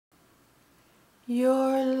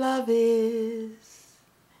Your love is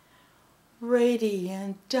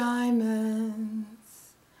radiant diamonds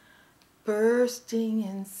bursting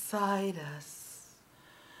inside us.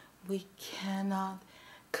 We cannot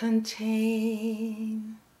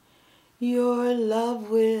contain. Your love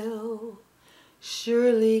will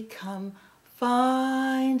surely come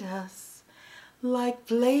find us like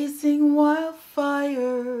blazing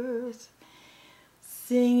wildfires,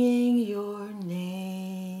 singing your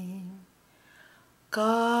name.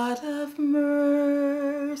 God of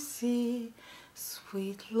mercy,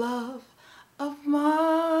 sweet love of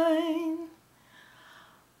mine,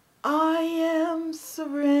 I am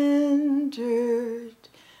surrendered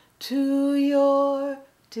to your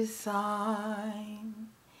design.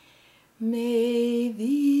 May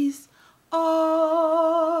these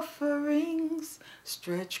offerings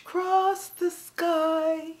stretch across the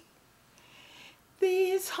sky,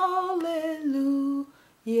 these hallelujahs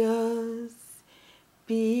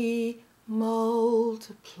be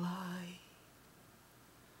multiplied.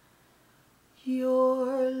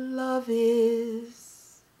 Your love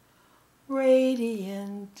is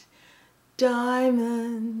radiant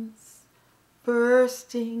diamonds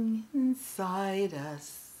bursting inside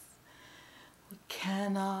us. We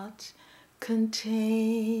cannot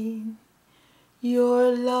contain.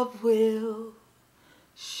 Your love will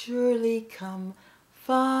surely come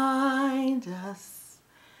find us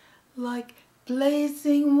like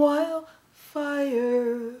blazing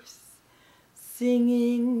wildfires,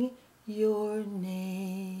 singing your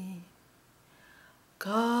name.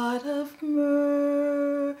 God of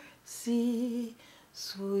mercy,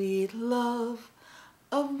 sweet love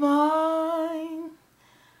of mine,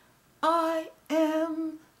 I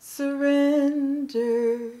am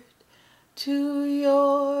surrendered to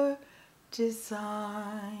your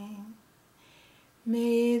design.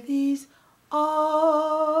 May these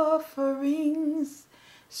offerings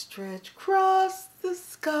stretch across the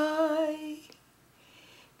sky,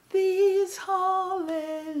 these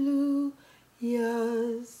hallelujahs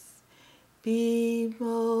be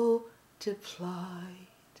multiplied.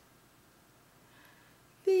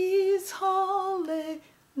 These hallelujahs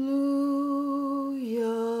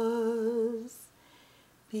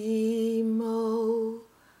be multiplied.